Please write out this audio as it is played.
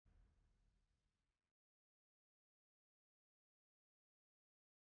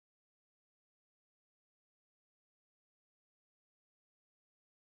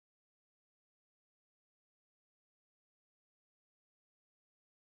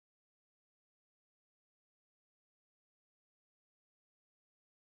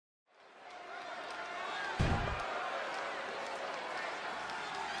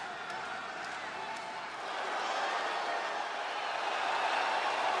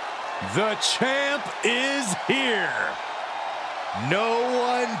The champ is here. No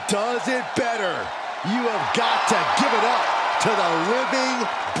one does it better. You have got to give it up to the living,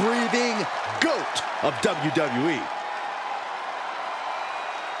 breathing GOAT of WWE.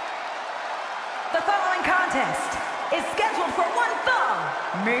 The following contest is scheduled for one fall.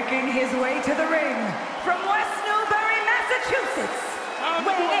 Making his way to the ring from West Newbury, Massachusetts,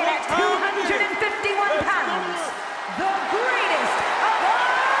 weighing in at 251 pounds, the greatest of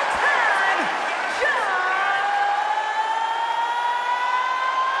all time, John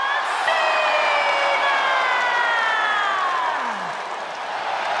Cena!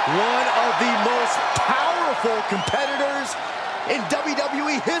 One of the most powerful competitors in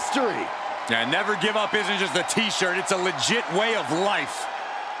WWE history. Yeah, never give up isn't just a t-shirt, it's a legit way of life.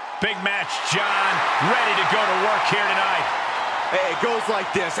 Big match, John. Ready to go to work here tonight. Hey, it goes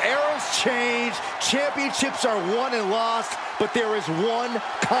like this. Eras change, championships are won and lost, but there is one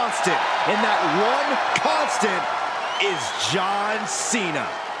constant, and that one constant is John Cena.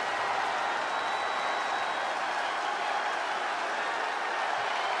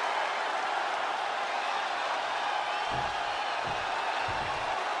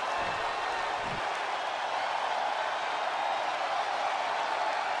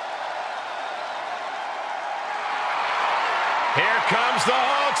 Here comes the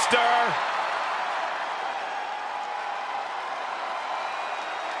Hulkster.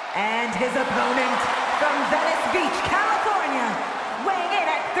 And his opponent from Venice Beach, California, weighing in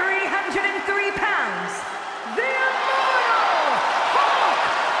at 303 pounds, the immortal Hulk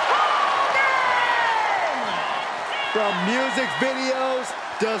Hogan! From music videos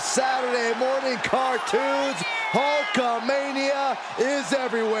to Saturday morning cartoons, Hulkamania is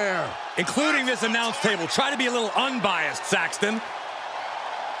everywhere. Including this announce table. Try to be a little unbiased, Saxton.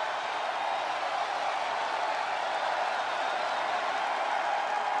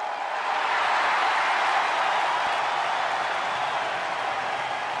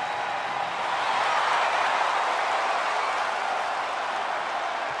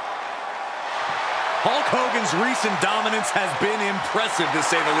 Hulk Hogan's recent dominance has been impressive, to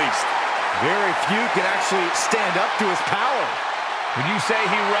say the least. Very few can actually stand up to his power. Would you say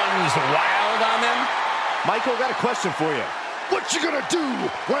he runs wild on them? Michael, got a question for you. What you gonna do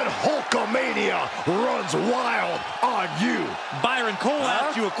when Hulkamania runs wild on you? Byron, Cole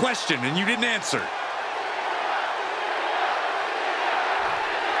asked you a question and you didn't answer.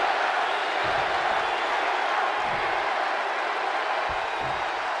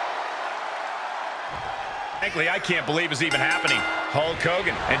 Frankly, I can't believe it's even happening. Hulk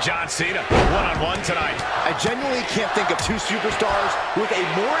Hogan and John Cena, one-on-one tonight. I genuinely can't think of two superstars with a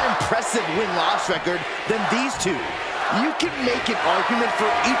more impressive win-loss record than these two. You can make an argument for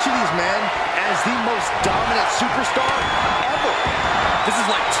each of these men as the most dominant superstar ever. This is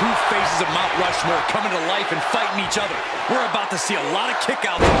like two faces of Mount Rushmore coming to life and fighting each other. We're about to see a lot of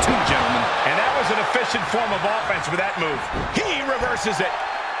kickouts from two gentlemen. And that was an efficient form of offense with that move. He reverses it.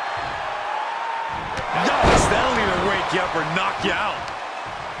 Nice, that'll either wake you up or knock you out.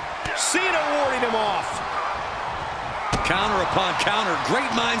 Cena warding him off. Counter upon counter,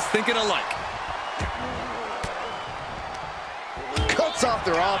 great minds thinking alike. Cuts off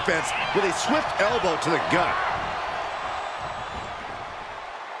their offense with a swift elbow to the gut.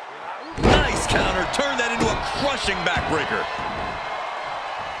 Nice counter, turn that into a crushing backbreaker.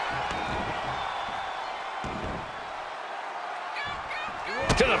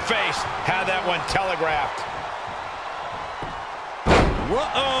 To the face, had that one telegraphed.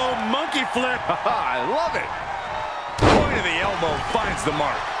 Uh-oh, monkey flip. I love it. Point of the elbow finds the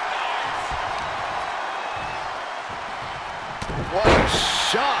mark. What a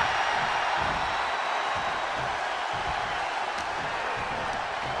shot.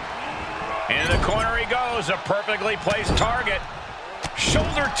 In the corner he goes, a perfectly placed target.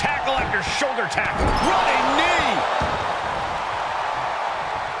 Shoulder tackle after shoulder tackle. Running knee.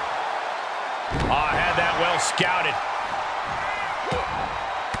 I had that well scouted.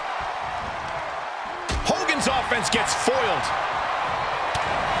 Hogan's offense gets foiled.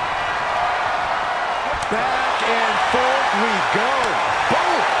 Back and forth we go.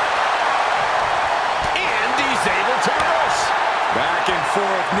 Boom. And he's able to reverse. Back and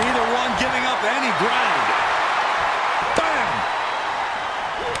forth, neither one giving up any ground. Bam!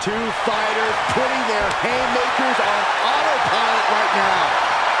 Two fighters putting their haymakers on autopilot right now.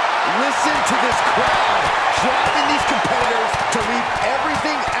 Listen to this crowd driving these competitors to leave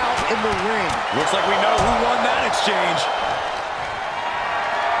everything out in the ring. Looks like we know who won that exchange.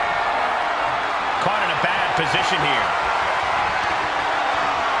 Caught in a bad position here.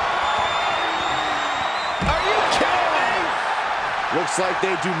 Are you kidding me? Looks like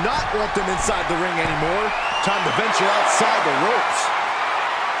they do not want them inside the ring anymore. Time to venture outside the ropes.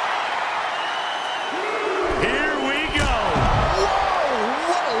 Here we go. Whoa,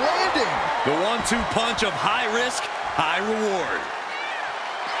 what a landing. The 1-2 punch of high risk, high reward.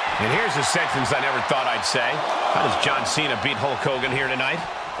 And here's a sentence I never thought I'd say. How does John Cena beat Hulk Hogan here tonight?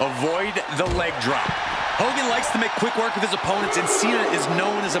 Avoid the leg drop. Hogan likes to make quick work of his opponents, and Cena is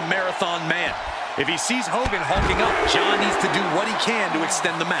known as a marathon man. If he sees Hogan hulking up, John needs to do what he can to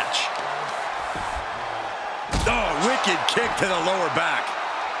extend the match. Oh, wicked kick to the lower back.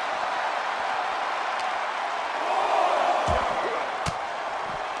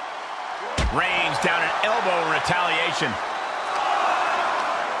 Reigns down an elbow in retaliation.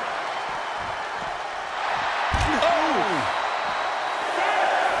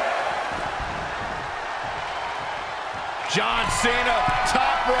 John Cena,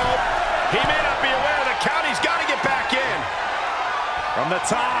 top rope. He may not be aware of the count. He's got to get back in. From the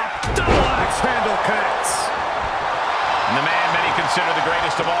top, double axe handle connects. And the man many consider the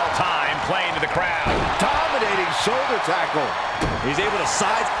greatest of all time playing to the crowd. Dominating shoulder tackle. He's able to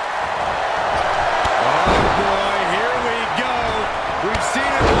side. Oh, boy, here we go. We've seen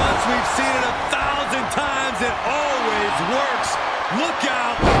it once. We've seen it 1,000 times. It always works. Look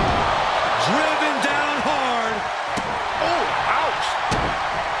out. Driven down hard. Oh, ouch.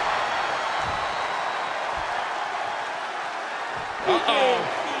 Uh-oh.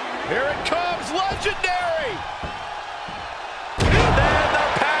 Here it comes, legendary. And then the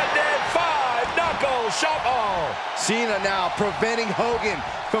patented 5-knuckle shuffle. Cena now preventing Hogan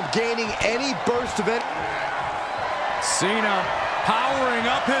from gaining any burst of it. Cena powering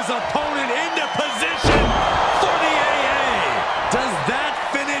up his opponent into position for the AA. Does that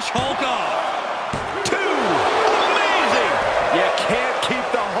finish Hulk off? 2. Amazing. You can't keep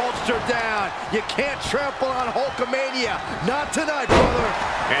the Hulkster down. You can't trample on Hulkamania. Not tonight, brother.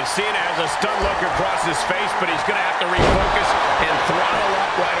 And Cena has a stunned look across his face, but he's going to have to refocus and throttle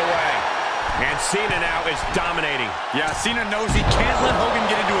up right away. And Cena now is dominating. Yeah, Cena knows he can't let Hogan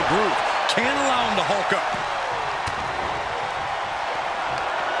get into a groove. Can't allow him to Hulk up.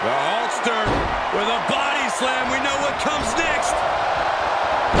 The Hulkster with a body slam. We know what comes next.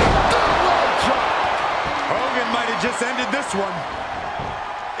 Hogan might have just ended this one.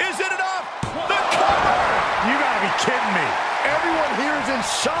 Is it enough? The cover! You gotta be kidding me. Everyone here is in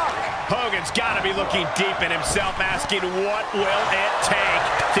shock. Hogan's got to be looking deep in himself, asking what will it take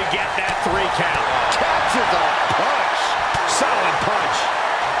to get that 3 count. Catches a punch. Solid punch.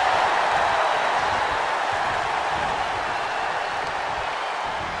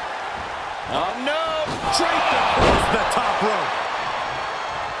 Oh, no! Draped across the top rope.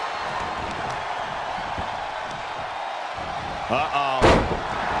 Uh-oh.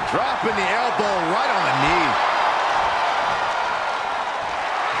 Dropping the elbow right on the knee.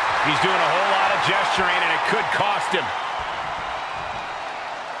 He's doing a whole lot of gesturing, and it could cost him.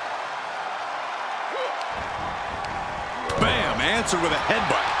 Bam! Answered with a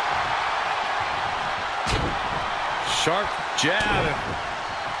headbutt. Sharp jab.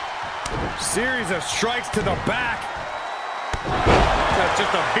 Series of strikes to the back. That's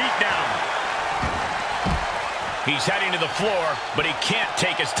just a beatdown. He's heading to the floor, but he can't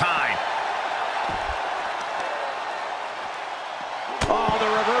take his time. Oh, the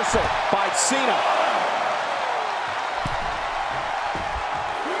reversal by Cena.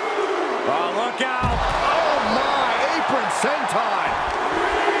 Oh, look out. Oh, my. Apron senton.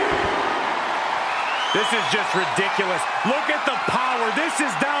 This is just ridiculous. Look at the power. This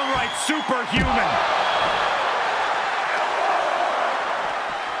is downright superhuman.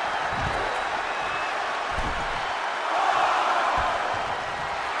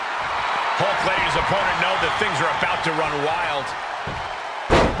 Hulk letting his opponent know that things are about to run wild.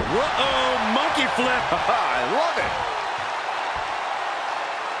 Uh-oh, monkey flip. I love it.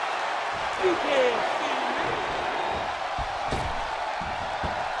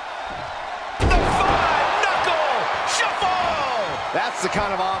 The 5-knuckle shuffle. That's the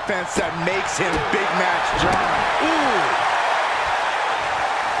kind of offense that makes him big match John. Ooh.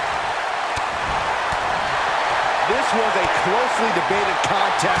 This was a closely debated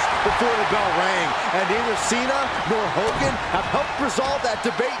contest before the bell rang, and neither Cena nor Hogan have helped resolve that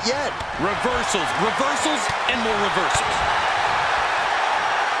debate yet. Reversals, reversals, and more reversals.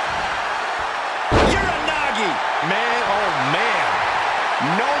 Uranagi. Man, oh man.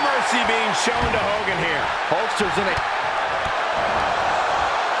 No mercy being shown to Hogan here. Hulkster's in a...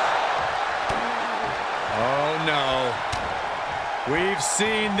 Oh, no. We've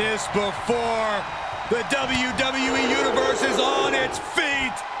seen this before. The WWE Universe is on its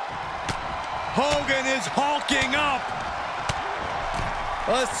feet. Hogan is hulking up.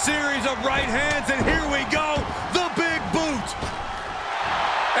 A series of right hands, and here we go. The big boot.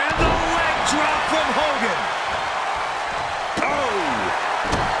 And the leg drop from Hogan. Oh.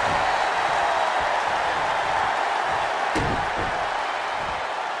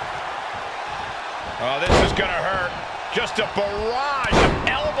 Oh, this is going to hurt. Just a barrage of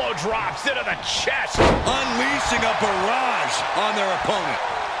elbow drops into the chest. Unleashing a barrage on their opponent.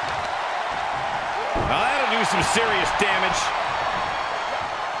 Now that'll do some serious damage.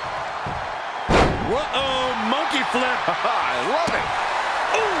 Whoa, monkey flip. I love it.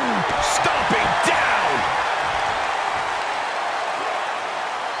 Ooh, stomping down.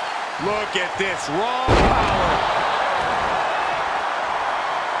 Look at this raw power.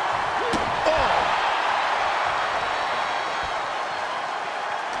 Oh.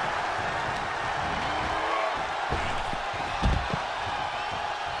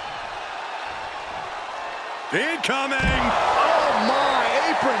 Incoming. Oh, my.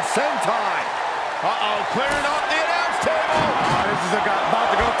 Apron sentai. Uh-oh, clearing off the announce table. Oh, this is about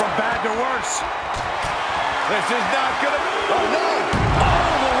to go from bad to worse. This is not going to... Oh, no.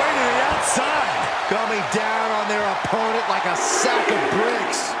 All the way to the outside. Coming down on their opponent like a sack of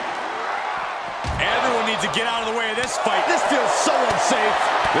bricks. Everyone needs to get out of the way of this fight. This feels so unsafe.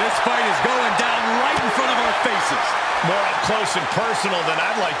 This fight is going down right in front of our faces. More up close and personal than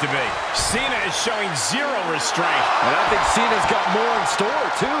I'd like to be. Cena is showing zero restraint. And I think Cena's got more in store,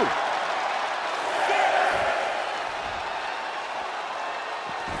 too.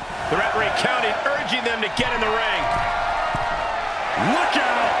 The referee counting, urging them to get in the ring. Look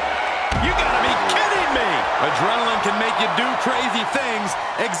out! You gotta be kidding me! Adrenaline can make you do crazy things.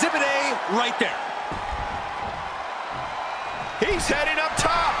 Exhibit A right there. He's heading up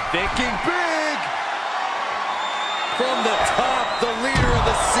top. Thinking big. From the top, the leader of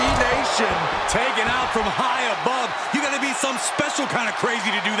the C-Nation. Taken out from high above. You gotta be some special kind of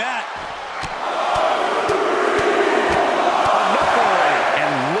crazy to do that.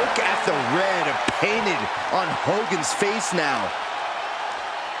 And look at the red painted on Hogan's face now.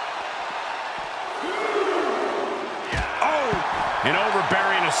 An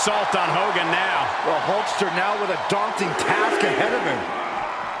overbearing assault on Hogan now. The Hulkster now with a daunting task ahead of him.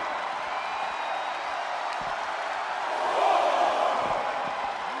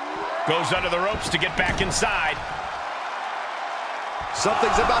 Goes under the ropes to get back inside.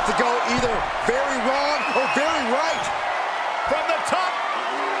 Something's about to go either very wrong or very right. From the top.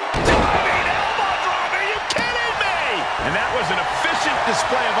 Diving elbow drop. Are you kidding me? And that was an efficient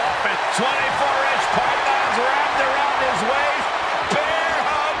display of offense. 24-inch pythons wrapped around his waist. Bear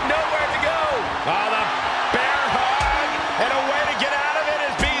hug, nowhere to go. Oh, the bear hug. And a way to get out of it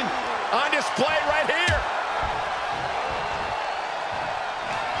is being on display right here.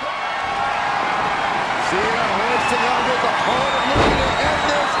 Cena hoisting up his opponent, looking to end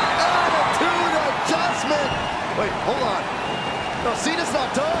this attitude adjustment. Wait, hold on. No, Cena's not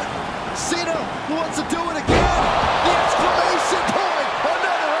done. Cena wants to do it again. The exclamation point.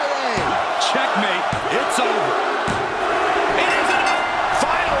 Another AA. Checkmate. It's over. It isn't.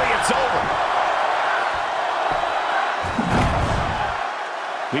 Finally, it's over.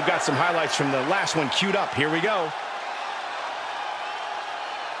 We've got some highlights from the last one queued up. Here we go.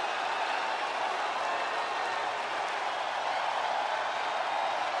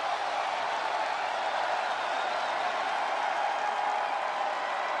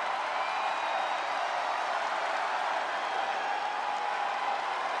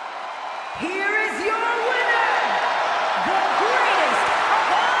 Here is your winner, the greatest of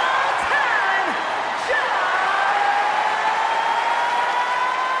all time,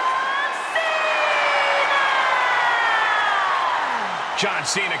 John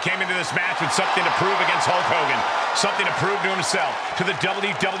Cena came into this match with something to prove against Hulk Hogan, something to prove to himself, to the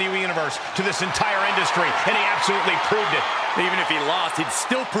WWE Universe, to this entire industry, and he absolutely proved it. Even if he lost, he'd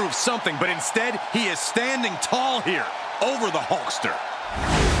still prove something, but instead, he is standing tall here over the Hulkster.